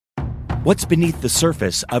What's beneath the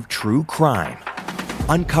surface of true crime?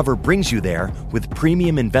 Uncover brings you there with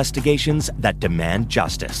premium investigations that demand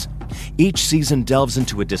justice. Each season delves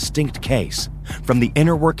into a distinct case, from the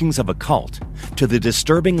inner workings of a cult to the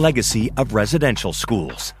disturbing legacy of residential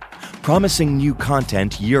schools. Promising new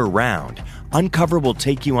content year-round, Uncover will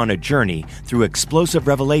take you on a journey through explosive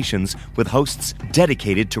revelations with hosts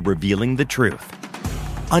dedicated to revealing the truth.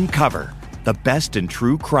 Uncover, the best in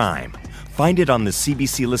true crime. Find it on the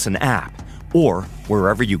CBC Listen app or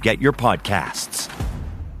wherever you get your podcasts.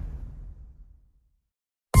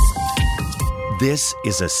 This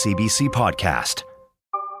is a CBC podcast.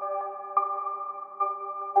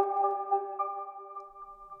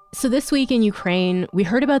 So this week in Ukraine, we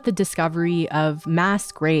heard about the discovery of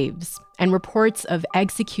mass graves and reports of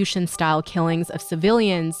execution-style killings of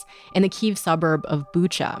civilians in the Kyiv suburb of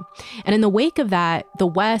Bucha. And in the wake of that, the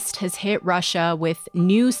West has hit Russia with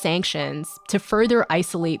new sanctions to further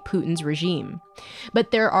isolate Putin's regime.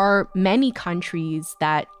 But there are many countries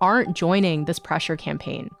that aren't joining this pressure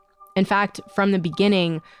campaign. In fact, from the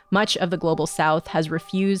beginning, much of the global south has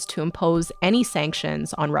refused to impose any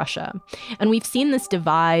sanctions on Russia. And we've seen this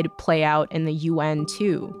divide play out in the UN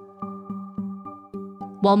too.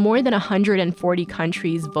 While more than 140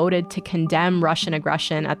 countries voted to condemn Russian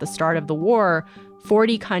aggression at the start of the war,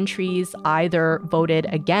 40 countries either voted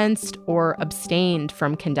against or abstained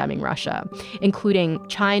from condemning Russia, including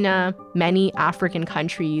China, many African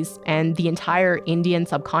countries, and the entire Indian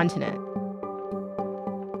subcontinent.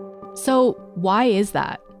 So why is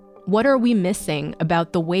that? What are we missing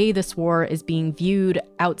about the way this war is being viewed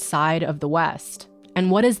outside of the West? And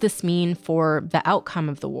what does this mean for the outcome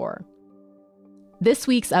of the war? This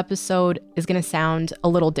week's episode is going to sound a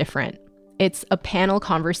little different. It's a panel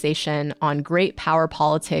conversation on great power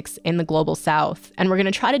politics in the global South. And we're going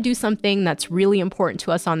to try to do something that's really important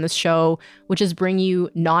to us on this show, which is bring you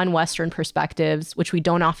non-Western perspectives, which we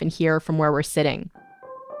don't often hear from where we're sitting.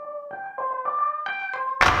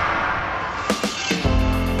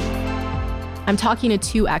 I'm talking to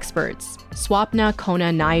two experts, Swapna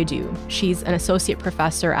Kona Nayudu. She's an associate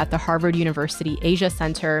professor at the Harvard University Asia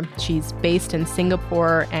Center. She's based in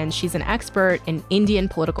Singapore, and she's an expert in Indian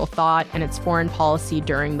political thought and its foreign policy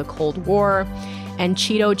during the Cold War. And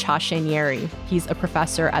Chidochashe Nyere. He's a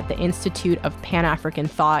professor at the Institute of Pan-African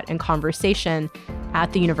Thought and Conversation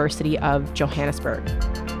at the University of Johannesburg.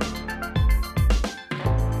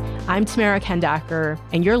 I'm Tamara Kendacker,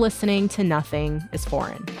 and you're listening to Nothing is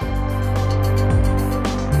Foreign.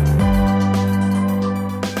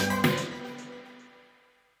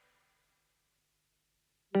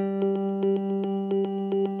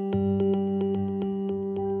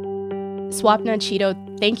 Swapna,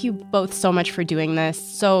 Chido, thank you both so much for doing this.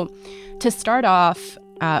 So to start off,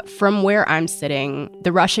 from where I'm sitting,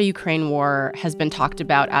 the Russia-Ukraine war has been talked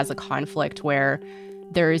about as a conflict where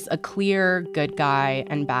there's a clear good guy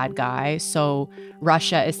and bad guy. So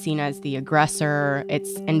Russia is seen as the aggressor.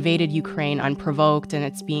 It's invaded Ukraine unprovoked, and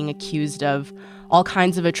it's being accused of all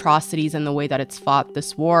kinds of atrocities in the way that it's fought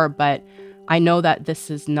this war. But I know that this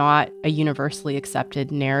is not a universally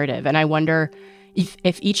accepted narrative. And I wonder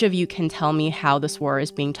if each of you can tell me how this war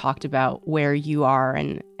is being talked about where you are.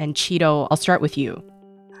 And Chido, I'll start with you.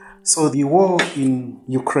 So the war in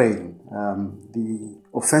Ukraine, the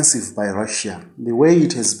offensive by Russia, the way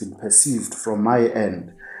it has been perceived from my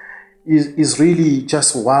end, is really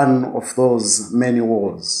just one of those many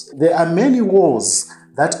wars. There are many wars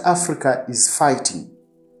that Africa is fighting.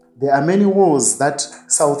 There are many wars that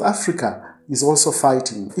South Africa is also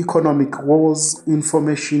fighting. Economic wars,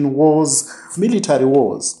 information wars, military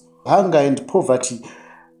wars, hunger and poverty.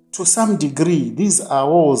 To some degree, these are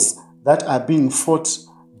wars that are being fought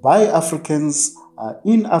by Africans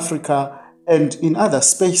in Africa and in other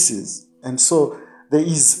spaces. And so there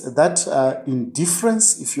is that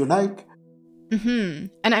indifference, if you like. Mm-hmm.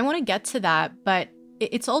 And I want to get to that, but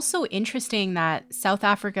it's also interesting that South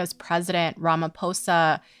Africa's president,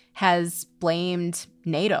 Ramaphosa, has blamed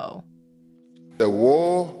NATO. The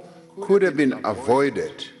war could have been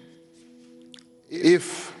avoided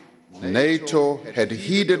if NATO had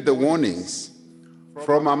heeded the warnings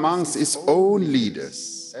from amongst its own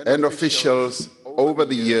leaders and officials over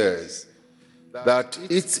the years that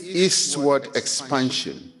its eastward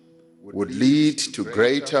expansion would lead to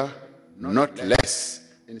greater, not less,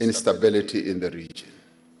 instability in the region.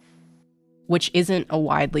 Which isn't a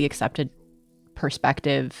widely accepted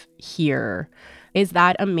perspective here. Is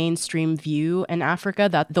that a mainstream view in Africa,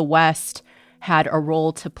 that the West had a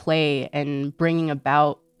role to play in bringing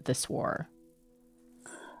about this war?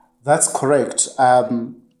 That's correct.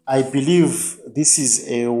 I believe this is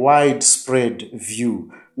a widespread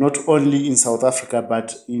view, not only in South Africa,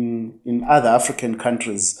 but in other African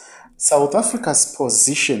countries. South Africa's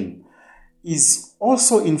position is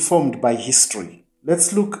also informed by history.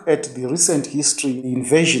 Let's look at the recent history, the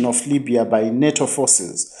invasion of Libya by NATO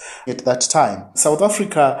forces. At that time, South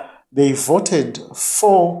Africa, they voted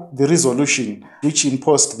for the resolution which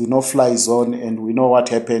imposed the no-fly zone, and we know what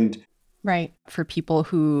happened. Right. For people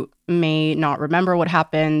who may not remember what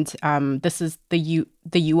happened, this is the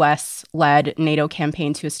U.S.-led NATO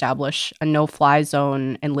campaign to establish a no-fly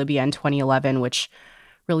zone in Libya in 2011, which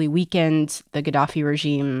really weakened the Gaddafi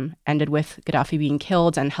regime, ended with Gaddafi being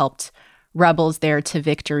killed, and helped rebels there to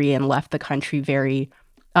victory and left the country very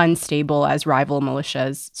unstable as rival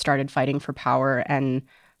militias started fighting for power. And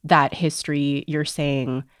that history, you're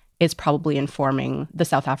saying, is probably informing the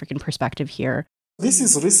South African perspective here. This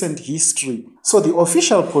is recent history. So the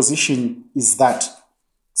official position is that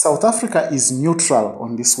South Africa is neutral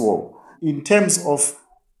on this war. In terms of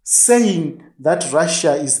saying that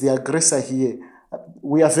Russia is the aggressor here,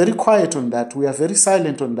 we are very quiet on that. We are very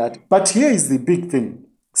silent on that. But here is the big thing.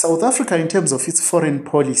 South Africa, in terms of its foreign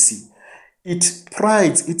policy, it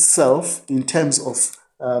prides itself in terms of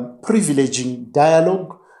privileging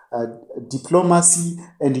dialogue, diplomacy,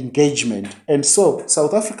 and engagement. And so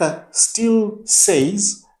South Africa still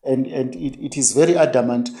says, and it is very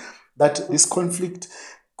adamant, that this conflict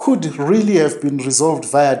could really have been resolved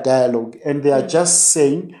via dialogue. And they are just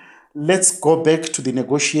saying, let's go back to the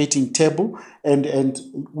negotiating table. And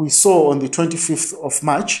we saw on the 25th of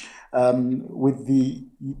March, with the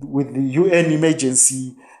UN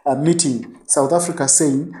emergency meeting, South Africa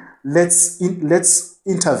saying, let's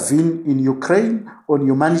intervene in Ukraine on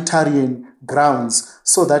humanitarian grounds,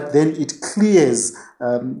 so that then it clears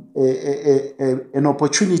an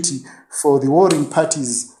opportunity for the warring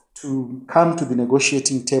parties to come to the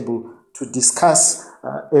negotiating table to discuss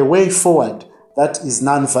a way forward that is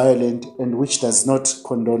non-violent and which does not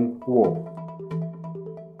condone war.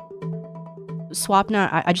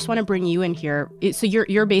 Swapna, I just want to bring you in here. So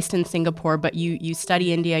you're based in Singapore, but you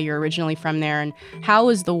study India. You're originally from there. And how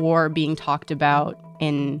is the war being talked about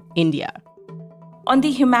in India? On the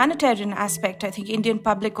humanitarian aspect, I think Indian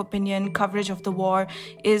public opinion coverage of the war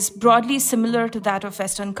is broadly similar to that of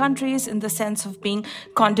Western countries in the sense of being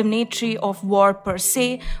condemnatory of war per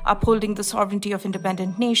se, upholding the sovereignty of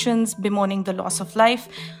independent nations, bemoaning the loss of life.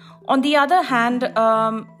 On the other hand,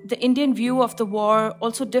 the Indian view of the war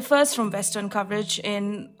also differs from Western coverage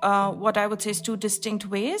in what I would say is two distinct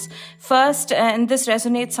ways. First, and this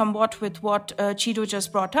resonates somewhat with what Chido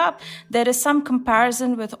just brought up, there is some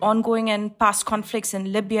comparison with ongoing and past conflicts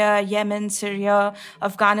in Libya, Yemen, Syria,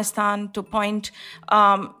 Afghanistan to point,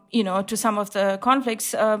 to some of the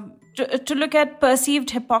conflicts. To look at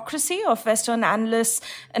perceived hypocrisy of Western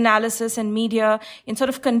analysis and media in sort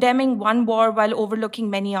of condemning one war while overlooking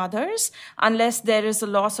many others, unless there is a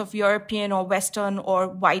loss of European or Western or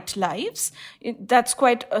white lives. That's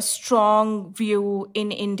quite a strong view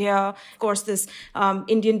in India. Of course, this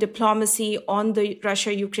Indian diplomacy on the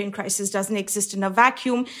Russia-Ukraine crisis doesn't exist in a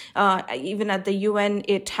vacuum. Even at the UN,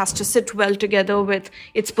 it has to sit well together with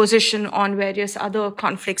its position on various other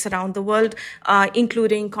conflicts around the world,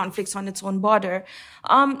 including conflicts on its own border.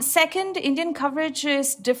 Second, Indian coverage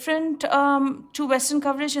is different to Western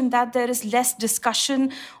coverage in that there is less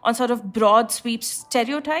discussion on sort of broad sweep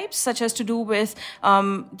stereotypes, such as to do with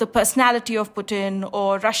the personality of Putin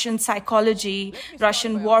or Russian psychology,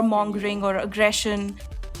 Russian warmongering or aggression.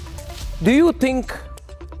 Do you think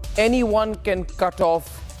anyone can cut off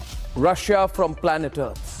Russia from planet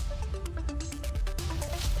Earth?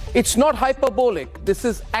 It's not hyperbolic. This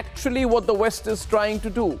is actually what the West is trying to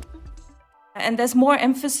do. And there's more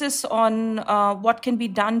emphasis on what can be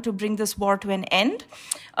done to bring this war to an end,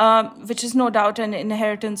 which is no doubt an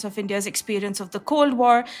inheritance of India's experience of the Cold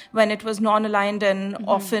War, when it was non-aligned and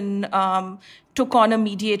often took on a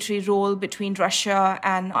mediatory role between Russia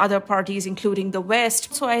and other parties, including the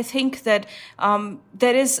West. So I think that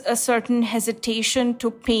there is a certain hesitation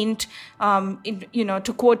to paint,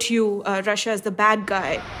 to quote you, Russia as the bad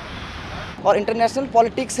guy. International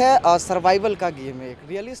politics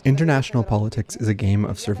is a game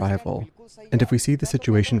of survival. And if we see the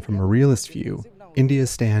situation from a realist view, India's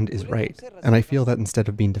stand is right. And I feel that instead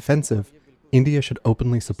of being defensive, India should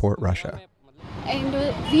openly support Russia. And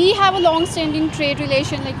we have a long-standing trade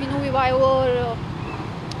relation, we buy our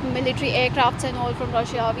military aircrafts and all from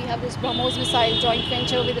Russia. We have this BrahMos missile joint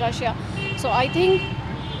venture with Russia. So I think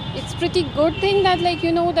it's pretty good thing that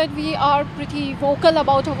that we are pretty vocal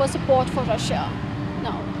about our support for Russia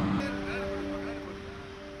now.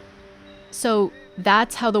 So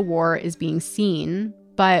that's how the war is being seen.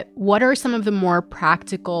 But what are some of the more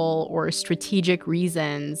practical or strategic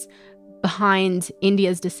reasons behind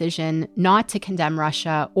India's decision not to condemn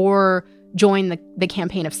Russia or join the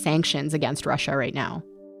campaign of sanctions against Russia right now?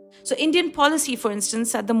 So Indian policy, for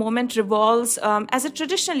instance, at the moment revolves, as it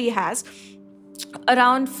traditionally has,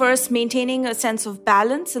 around first maintaining a sense of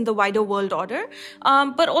balance in the wider world order,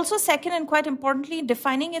 but also second and quite importantly,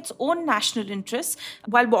 defining its own national interests.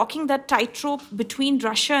 While walking that tightrope between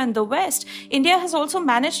Russia and the West, India has also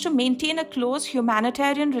managed to maintain a close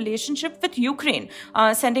humanitarian relationship with Ukraine,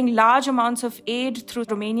 sending large amounts of aid through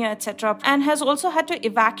Romania, etc., and has also had to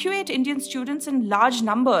evacuate Indian students in large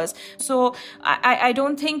numbers. So I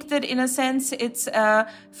don't think that in a sense it's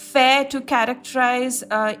fair to characterize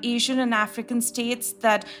Asian and African states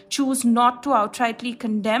that choose not to outrightly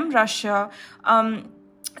condemn Russia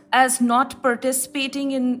as not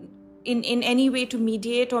participating in any way to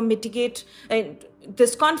mediate or mitigate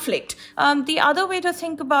this conflict. The other way to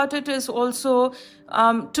think about it is also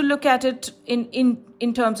to look at it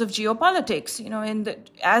in terms of geopolitics.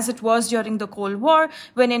 As it was during the Cold War,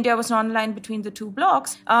 when India was non-aligned between the two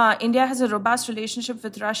blocs, India has a robust relationship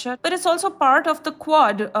with Russia, but it's also part of the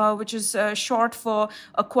Quad, which is short for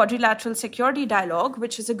a quadrilateral security dialogue,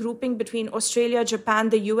 which is a grouping between Australia, Japan,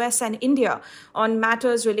 the US, and India on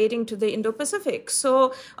matters relating to the Indo-Pacific.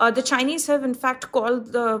 So the Chinese have in fact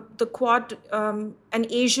called the Quad an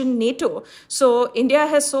Asian NATO. So India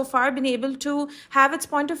has so far been able to have its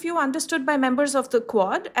point of view understood by members of the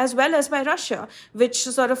Quad as well as by Russia, which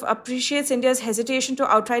sort of appreciates India's hesitation to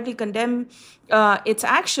outrightly condemn its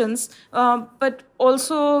actions, but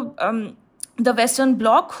also the Western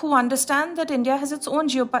Bloc, who understand that India has its own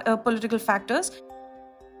geopolitical factors.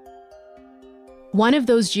 One of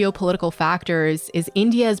those geopolitical factors is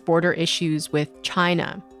India's border issues with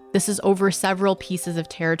China. This is over several pieces of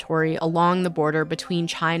territory along the border between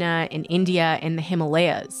China and India in the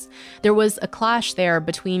Himalayas. There was a clash there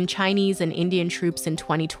between Chinese and Indian troops in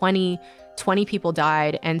 2020. 20 people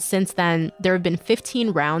died, and since then, there have been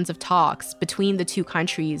 15 rounds of talks between the two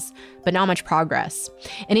countries, but not much progress.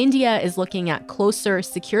 And India is looking at closer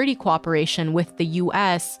security cooperation with the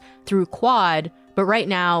US through Quad, but right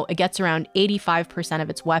now, it gets around 85% of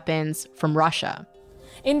its weapons from Russia.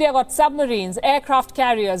 India got submarines, aircraft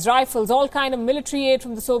carriers, rifles, all kind of military aid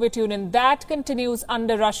from the Soviet Union. That continues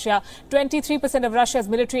under Russia. 23% of Russia's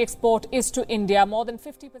military export is to India, more than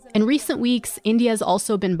 50%. In recent weeks, India has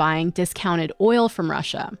also been buying discounted oil from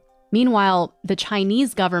Russia. Meanwhile, the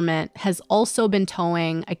Chinese government has also been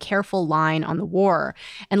towing a careful line on the war.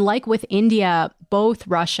 And like with India, both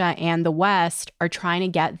Russia and the West are trying to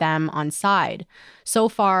get them on side. So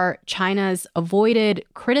far, China's avoided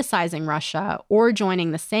criticizing Russia or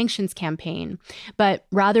joining the sanctions campaign. But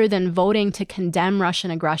rather than voting to condemn Russian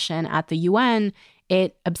aggression at the UN,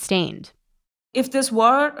 it abstained. If this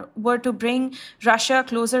war were to bring Russia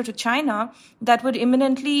closer to China, that would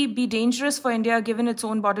imminently be dangerous for India given its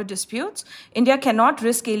own border disputes. India cannot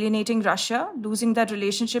risk alienating Russia, losing that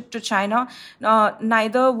relationship to China.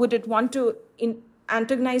 Neither would it want to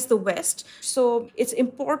antagonize the West. So it's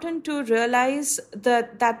important to realize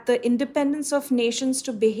that the independence of nations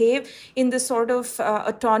to behave in this sort of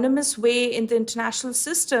autonomous way in the international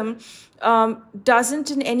system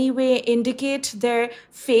doesn't in any way indicate their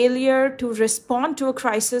failure to respond to a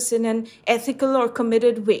crisis in an ethical or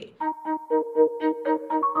committed way.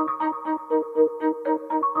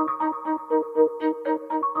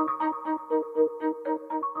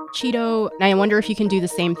 Chido, I wonder if you can do the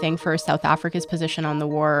same thing for South Africa's position on the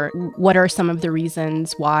war. What are some of the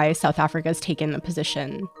reasons why South Africa has taken the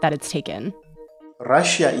position that it's taken?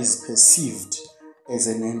 Russia is perceived as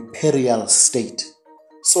an imperial state.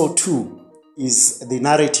 So too is the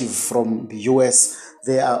narrative from the US.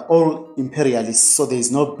 They are all imperialists, so there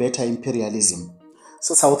is no better imperialism.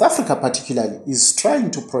 So South Africa particularly is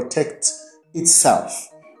trying to protect itself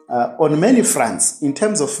on many fronts in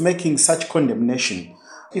terms of making such condemnation.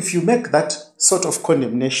 If you make that sort of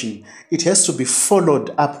condemnation, it has to be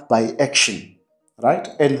followed up by action, right?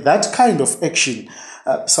 And that kind of action,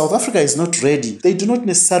 South Africa is not ready. They do not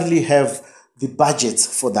necessarily have the budgets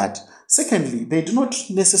for that. Secondly, they do not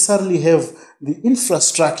necessarily have the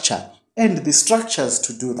infrastructure and the structures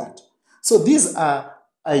to do that. So these are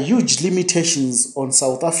huge limitations on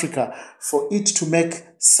South Africa for it to make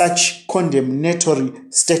such condemnatory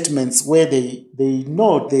statements where they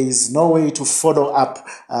know there is no way to follow up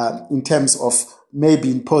in terms of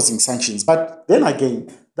maybe imposing sanctions. But then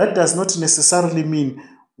again, that does not necessarily mean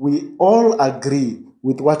we all agree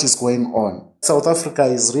with what is going on. South Africa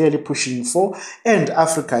is really pushing for, and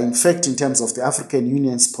Africa, in fact, in terms of the African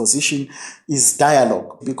Union's position, is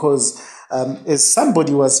dialogue, because As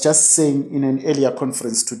somebody was just saying in an earlier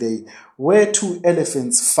conference today, where two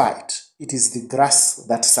elephants fight, it is the grass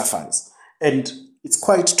that suffers. And it's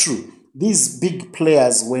quite true. These big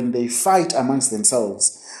players, when they fight amongst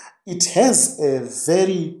themselves, it has a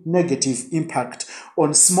very negative impact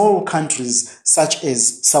on small countries such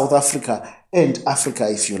as South Africa and Africa,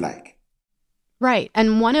 if you like. Right.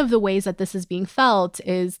 And one of the ways that this is being felt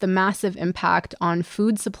is the massive impact on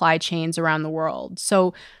food supply chains around the world.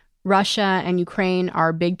 So Russia and Ukraine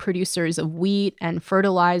are big producers of wheat and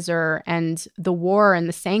fertilizer, and the war and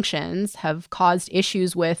the sanctions have caused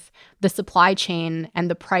issues with the supply chain, and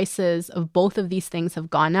the prices of both of these things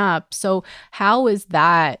have gone up. So how is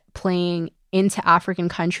that playing into African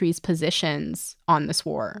countries' positions on this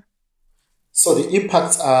war? So the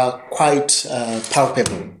impacts are quite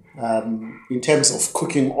palpable. In terms of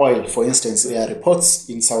cooking oil, for instance, there are reports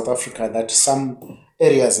in South Africa that some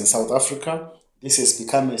areas in South Africa, this has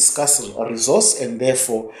become a scarce resource, and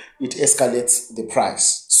therefore it escalates the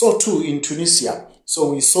price. So too in Tunisia.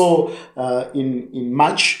 So we saw in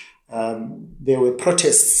March, there were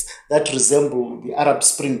protests that resemble the Arab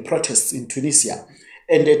Spring protests in Tunisia.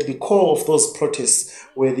 And at the core of those protests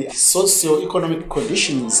were the socio-economic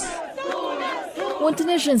conditions. When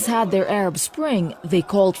Tunisians had their Arab Spring, they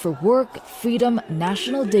called for work, freedom,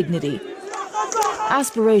 national dignity.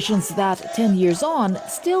 Aspirations that, 10 years on,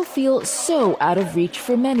 still feel so out of reach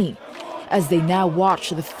for many, as they now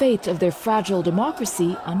watch the fate of their fragile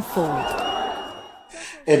democracy unfold.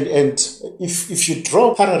 And if you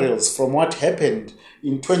draw parallels from what happened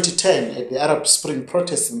in 2010 at the Arab Spring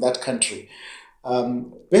protests in that country,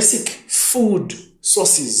 basic food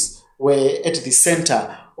sources were at the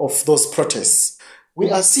center of those protests. We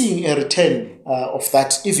are seeing a return of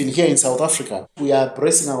that even here in South Africa. We are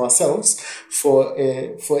bracing ourselves for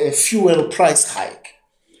a fuel price hike.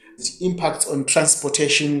 It impacts on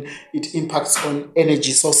transportation, it impacts on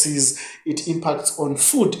energy sources, it impacts on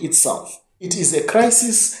food itself. It is a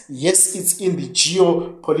crisis. Yes, it's in the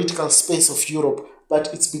geopolitical space of Europe,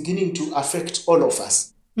 but it's beginning to affect all of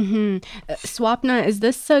us. Mm-hmm. Swapna, is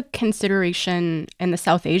this a consideration in the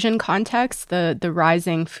South Asian context, the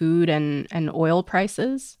rising food and oil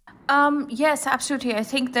prices? Yes, absolutely. I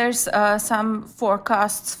think there's some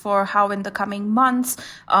forecasts for how in the coming months,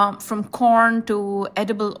 from corn to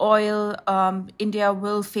edible oil, India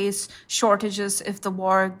will face shortages if the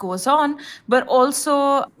war goes on. But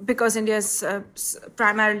also, because India is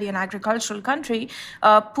primarily an agricultural country,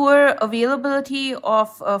 poor availability of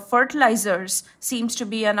fertilizers seems to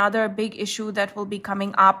be another big issue that will be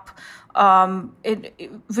coming up,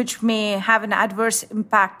 which may have an adverse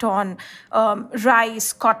impact on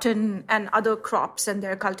rice, cotton, and other crops and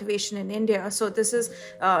their cultivation in India. So this is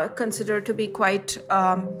considered to be quite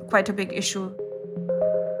a big issue.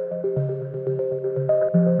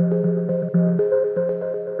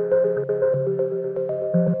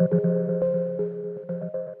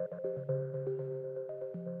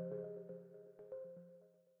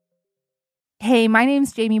 Hey, my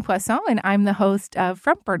name's Jamie Poisson, and I'm the host of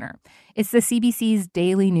Front Burner. It's the CBC's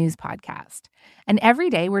daily news podcast. And every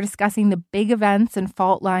day we're discussing the big events and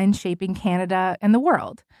fault lines shaping Canada and the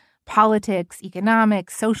world. Politics,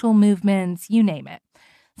 economics, social movements, you name it.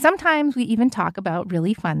 Sometimes we even talk about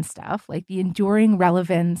really fun stuff like the enduring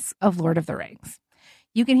relevance of Lord of the Rings.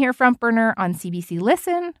 You can hear Front Burner on CBC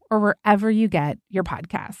Listen or wherever you get your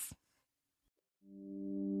podcasts.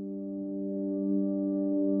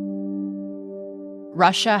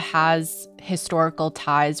 Russia has historical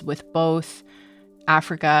ties with both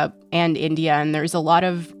Africa and India, and there's a lot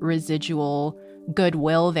of residual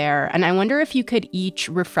goodwill there. And I wonder if you could each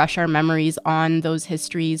refresh our memories on those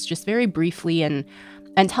histories just very briefly and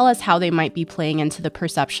tell us how they might be playing into the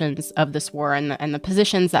perceptions of this war and the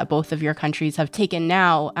positions that both of your countries have taken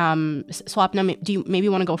now. Swapna, do you maybe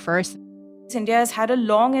want to go first? India has had a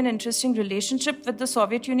long and interesting relationship with the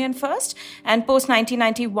Soviet Union first, and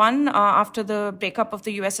post-1991, after the breakup of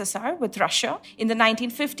the USSR with Russia. In the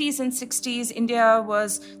 1950s and 60s, India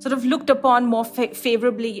was sort of looked upon more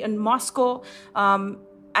favorably in Moscow,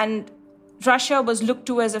 and Russia was looked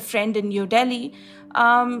to as a friend in New Delhi.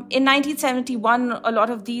 In 1971, a lot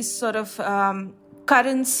of these sort of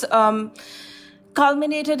currents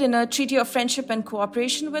culminated in a treaty of friendship and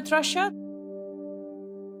cooperation with Russia.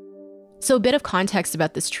 So a bit of context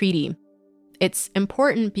about this treaty. It's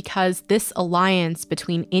important because this alliance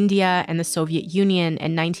between India and the Soviet Union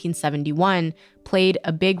in 1971 played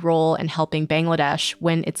a big role in helping Bangladesh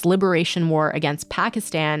win its liberation war against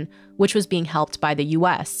Pakistan, which was being helped by the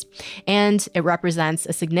US. And it represents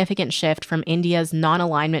a significant shift from India's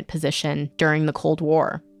non-alignment position during the Cold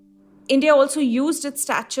War. India also used its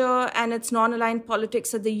stature and its non-aligned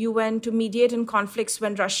politics at the UN to mediate in conflicts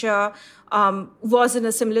when Russia was in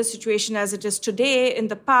a similar situation as it is today in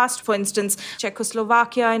the past. For instance,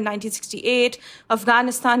 Czechoslovakia in 1968,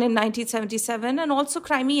 Afghanistan in 1977, and also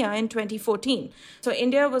Crimea in 2014. So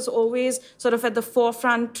India was always sort of at the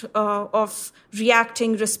forefront of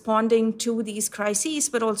reacting, responding to these crises,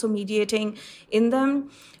 but also mediating in them.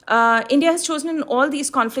 India has chosen in all these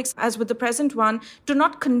conflicts, as with the present one, to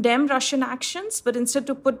not condemn Russian actions, but instead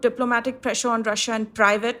to put diplomatic pressure on Russia in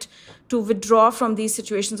private to withdraw from these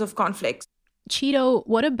situations of conflict. Chido,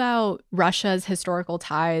 what about Russia's historical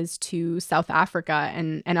ties to South Africa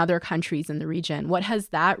and other countries in the region? What has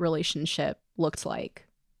that relationship looked like?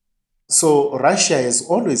 So Russia has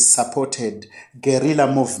always supported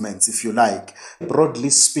guerrilla movements, if you like. Broadly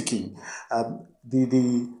speaking,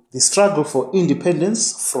 the struggle for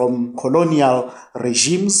independence from colonial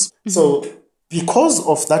regimes. Mm-hmm. So because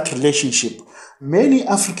of that relationship, many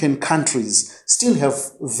African countries still have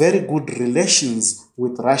very good relations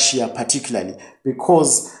with Russia, particularly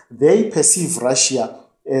because they perceive Russia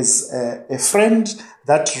as a friend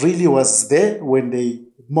that really was there when they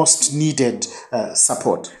most needed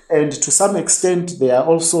support. And to some extent, there are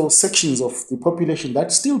also sections of the population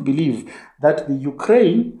that still believe that the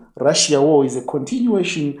Ukraine-Russia war is a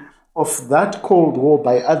continuation of that Cold War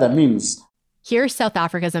by other means. Here's South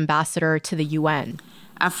Africa's ambassador to the UN.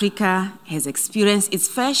 Africa has experienced its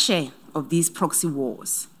fair share of these proxy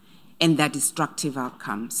wars and their destructive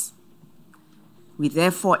outcomes. We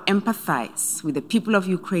therefore empathize with the people of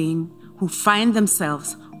Ukraine who find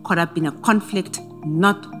themselves caught up in a conflict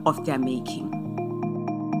not of their making.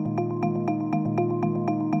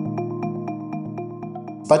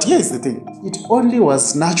 But here's the thing. It only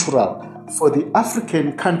was natural for the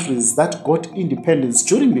African countries that got independence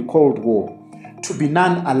during the Cold War to be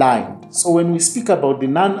non-aligned. So when we speak about the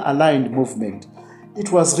non-aligned movement,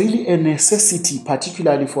 it was really a necessity,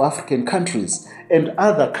 particularly for African countries and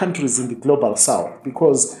other countries in the global south,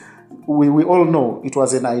 because we all know it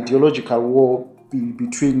was an ideological war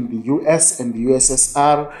between the US and the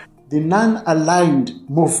USSR. The non-aligned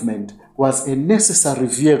movement was a necessary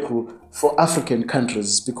vehicle for African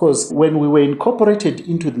countries because when we were incorporated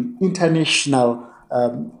into the international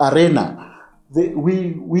arena,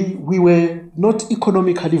 we were not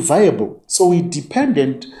economically viable. So we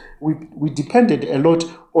depended a lot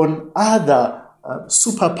on other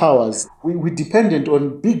superpowers. We depended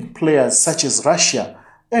on big players such as Russia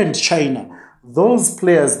and China, those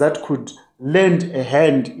players that could lend a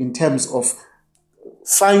hand in terms of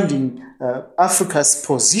finding Africa's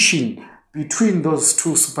position between those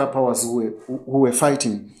two superpowers who were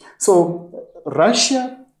fighting. So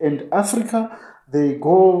Russia and Africa, they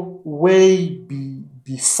go way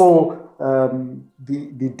before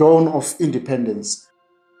the dawn of independence.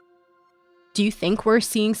 Do you think we're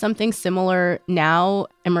seeing something similar now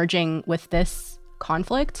emerging with this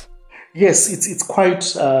conflict? Yes, it's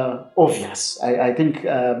quite obvious. I think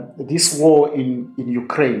this war in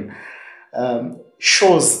Ukraine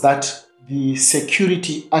shows that the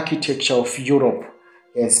security architecture of Europe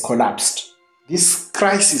has collapsed. This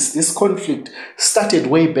crisis, this conflict started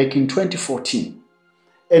way back in 2014.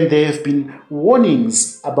 And there have been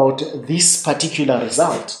warnings about this particular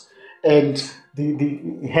result. And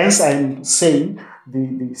hence I'm saying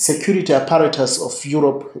the security apparatus of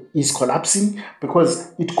Europe is collapsing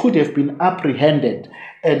because it could have been apprehended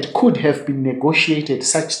and could have been negotiated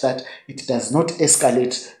such that it does not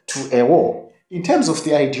escalate to a war. In terms of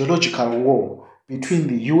the ideological war between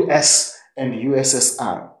the US and the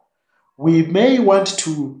USSR, we may want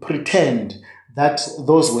to pretend that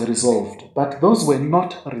those were resolved, but those were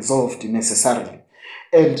not resolved necessarily.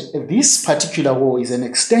 And this particular war is an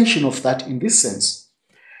extension of that in this sense.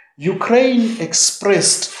 Ukraine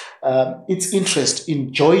expressed its interest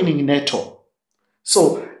in joining NATO.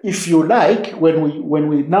 So, if you like, when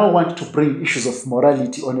we now want to bring issues of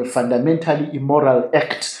morality on a fundamentally immoral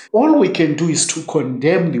act, all we can do is to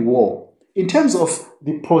condemn the war. In terms of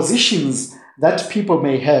the positions that people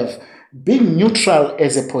may have, being neutral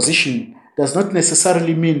as a position does not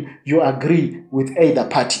necessarily mean you agree with either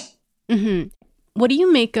party. Mm-hmm. What do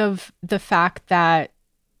you make of the fact that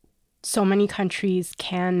so many countries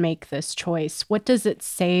can make this choice? What does it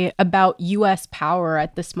say about U.S. power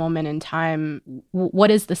at this moment in time? What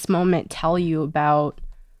does this moment tell you about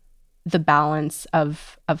the balance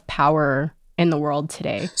of power in the world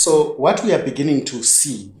today? So what we are beginning to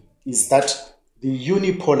see is that the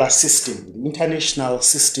unipolar system, the international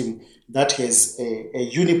system that has a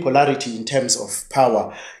unipolarity in terms of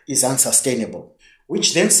power is unsustainable,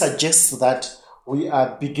 which then suggests that we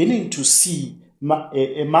are beginning to see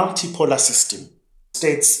a multipolar system.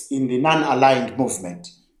 states in the non-aligned movement,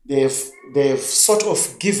 they've sort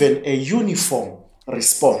of given a uniform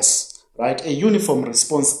response, right? A uniform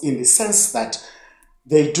response in the sense that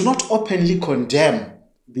they do not openly condemn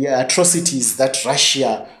the atrocities that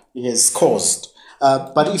Russia has caused.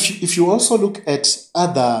 But if you also look at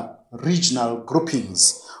other regional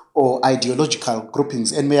groupings or ideological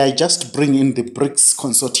groupings, and may I just bring in the BRICS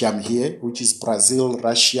consortium here, which is Brazil,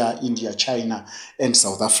 Russia, India, China, and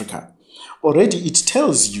South Africa. Already it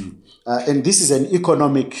tells you, and this is an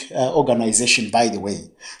economic organization, by the way,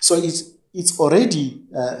 so it's already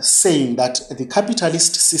saying that the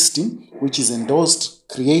capitalist system, which is endorsed,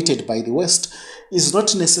 created by the West, is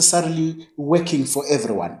not necessarily working for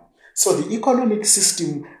everyone. So the economic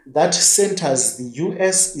system that centers the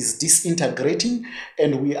US is disintegrating,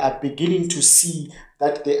 and we are beginning to see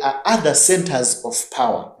that there are other centers of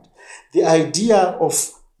power. The idea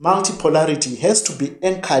of multipolarity has to be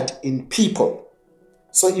anchored in people.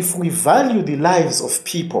 So if we value the lives of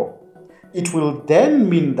people, it will then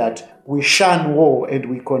mean that we shun war and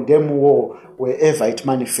we condemn war wherever it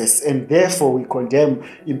manifests, and therefore we condemn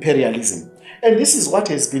imperialism. And this is what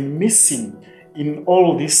has been missing in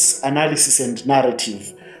all this analysis and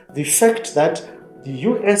narrative. The fact that the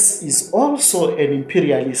US is also an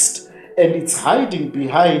imperialist and it's hiding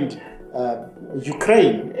behind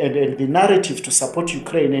Ukraine and the narrative to support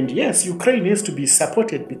Ukraine. And yes, Ukraine has to be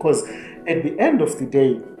supported because at the end of the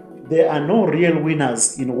day, there are no real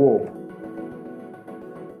winners in war.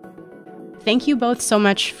 Thank you both so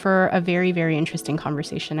much for a very, very interesting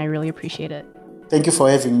conversation. I really appreciate it. Thank you for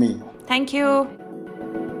having me. Thank you.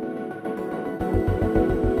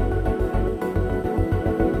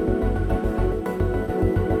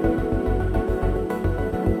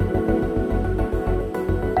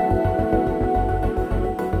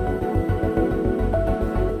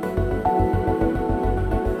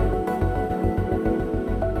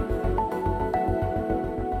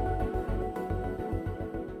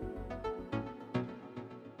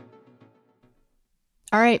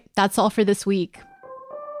 All right, that's all for this week.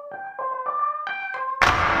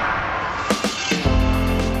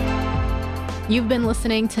 You've been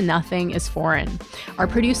listening to Nothing is Foreign. Our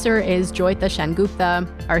producer is Joyita Shangupta,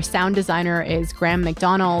 our sound designer is Graham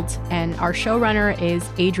McDonald, and our showrunner is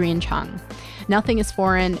Adrian Chung. Nothing is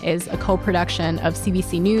Foreign is a co-production of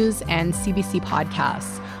CBC News and CBC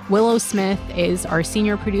Podcasts. Willow Smith is our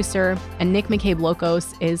senior producer, and Nick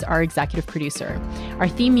McCabe-Locos is our executive producer. Our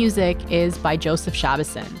theme music is by Joseph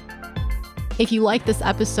Shabison. If you like this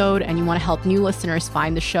episode and you want to help new listeners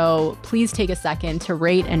find the show, please take a second to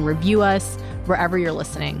rate and review us wherever you're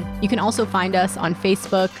listening. You can also find us on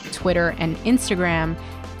Facebook, Twitter, and Instagram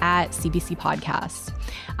at CBC Podcasts.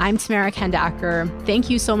 I'm Tamara Kandaker. Thank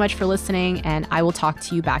you so much for listening, and I will talk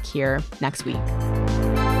to you back here next week.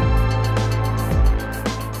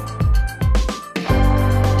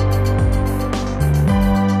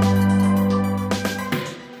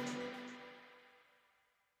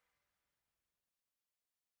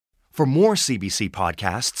 For more CBC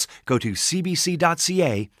podcasts, go to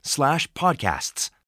cbc.ca/podcasts.